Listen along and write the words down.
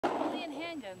and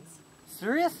handguns.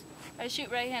 Serious? I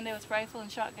shoot right-handed with rifle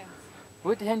and shotguns.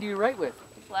 What hand do you write with?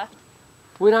 Left.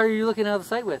 What are you looking out of the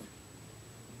sight with?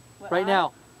 What Right eye?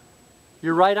 now?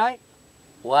 Your right eye?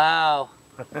 Wow.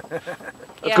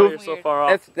 Yeah, Cool. weird. So far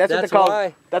off. That's what they call.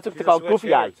 why. That's what they call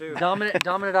goofy eye.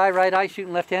 Dominant eye, right eye,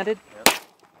 shooting left-handed.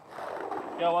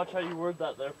 Yeah, watch how you word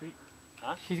that there, Pete.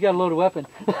 Huh? She's got a loaded weapon.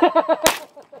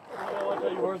 Yeah, watch how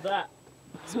you word that.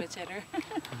 Switch hitter.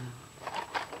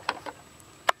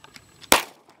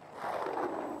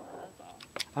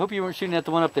 I hope you weren't shooting at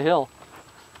the one up the hill.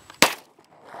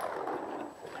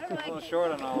 I don't like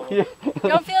Short on all of them.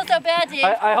 Don't feel so bad, Dave.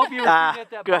 I hope you were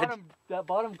shooting at good. that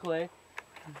bottom clay.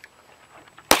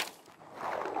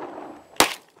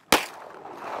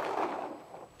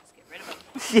 Let's get rid of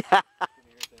him. Yeah.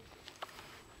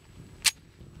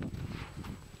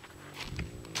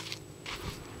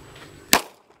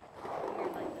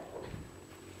 Weird like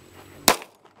that.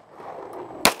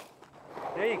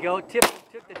 There you go.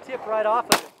 Took the tip right off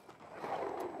of it.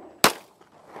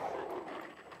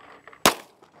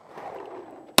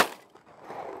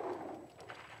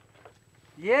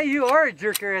 Yeah, you are a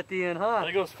jerker at the end, huh?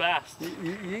 That goes fast.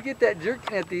 You get that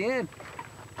jerking at the end.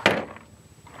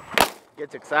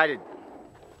 Gets excited.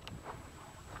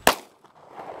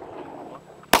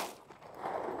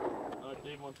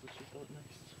 Dave wants to shoot that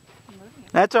next. I'm moving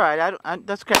it. That's all right.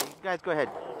 That's okay. You guys go ahead.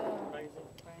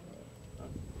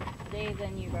 Dave,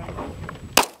 then you run.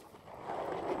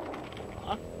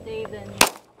 Huh? Dave, then you.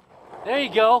 There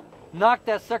you go. Knock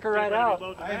that sucker right out.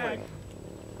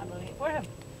 I'm loading it for him.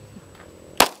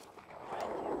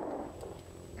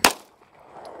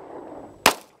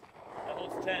 That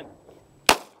holds 10.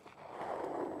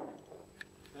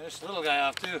 There's the little guy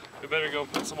off too. We better go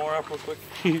put some more up real quick.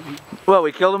 Well,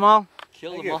 we killed them all.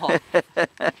 Kill them all.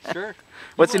 Sure.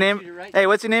 What's your wanna name? shoot it right? Hey,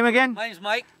 what's your name again? My name's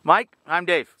Mike. Mike. I'm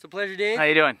Dave. It's a pleasure, Dave. How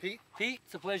you doing? Pete,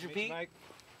 it's a pleasure, Pete.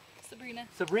 Sabrina.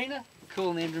 Sabrina,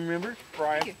 cool name to remember.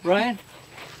 Brian. Brian.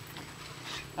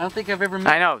 I don't think I've ever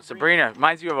met. I know, Sabrina.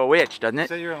 Reminds you of a witch, doesn't it?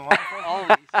 So you're in line for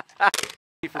Always.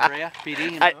 For Brea,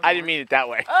 PD. and I didn't mean it that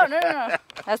way. Oh, no.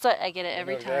 That's what I get it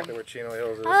every time. where Chino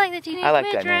Hills is. I like the teenage I like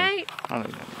witch, that name. right? I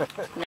don't know.